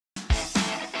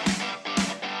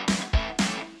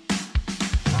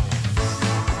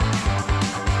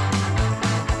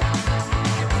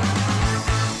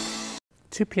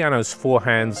Two Pianos, Four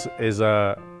Hands is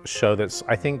a show that's,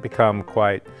 I think, become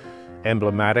quite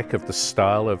emblematic of the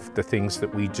style of the things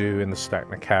that we do in the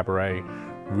Stackner Cabaret.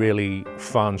 Really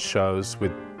fun shows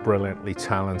with brilliantly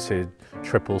talented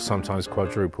triple, sometimes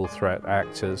quadruple threat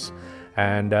actors.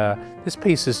 And this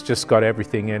piece has just got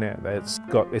everything in it.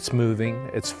 It's moving,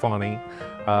 it's funny,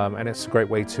 and it's a great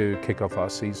way to kick off our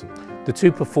season. The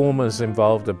two performers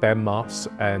involved are Ben Moss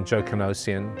and Joe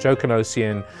Canosian. Joe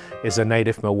Canosian is a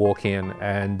native Milwaukeean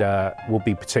and will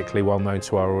be particularly well known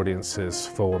to our audiences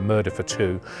for Murder for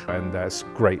Two, and it's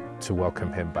great to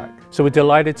welcome him back. So we're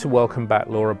delighted to welcome back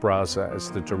Laura Braza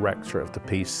as the director of the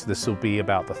piece. This will be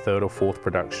about the third or fourth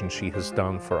production she has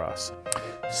done for us.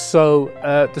 So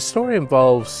the story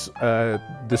involves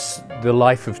the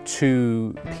life of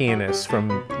two pianists,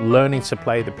 from learning to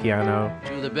play the piano.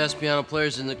 Two of the best piano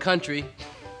players in the country.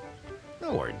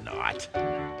 No, we're not.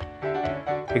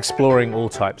 Exploring all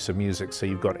types of music, so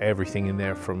you've got everything in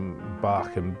there from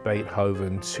Bach and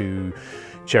Beethoven to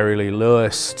Jerry Lee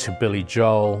Lewis to Billy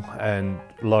Joel, and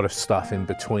a lot of stuff in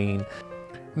between.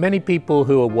 Many people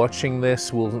who are watching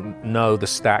this will know the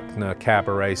Stackner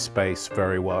Cabaret space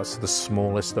very well. It's the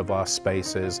smallest of our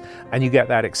spaces, and you get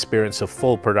that experience of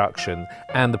full production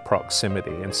and the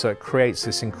proximity, and so it creates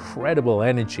this incredible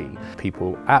energy.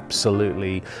 People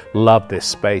absolutely love this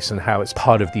space and how it's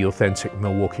part of the authentic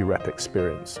Milwaukee rep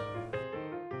experience.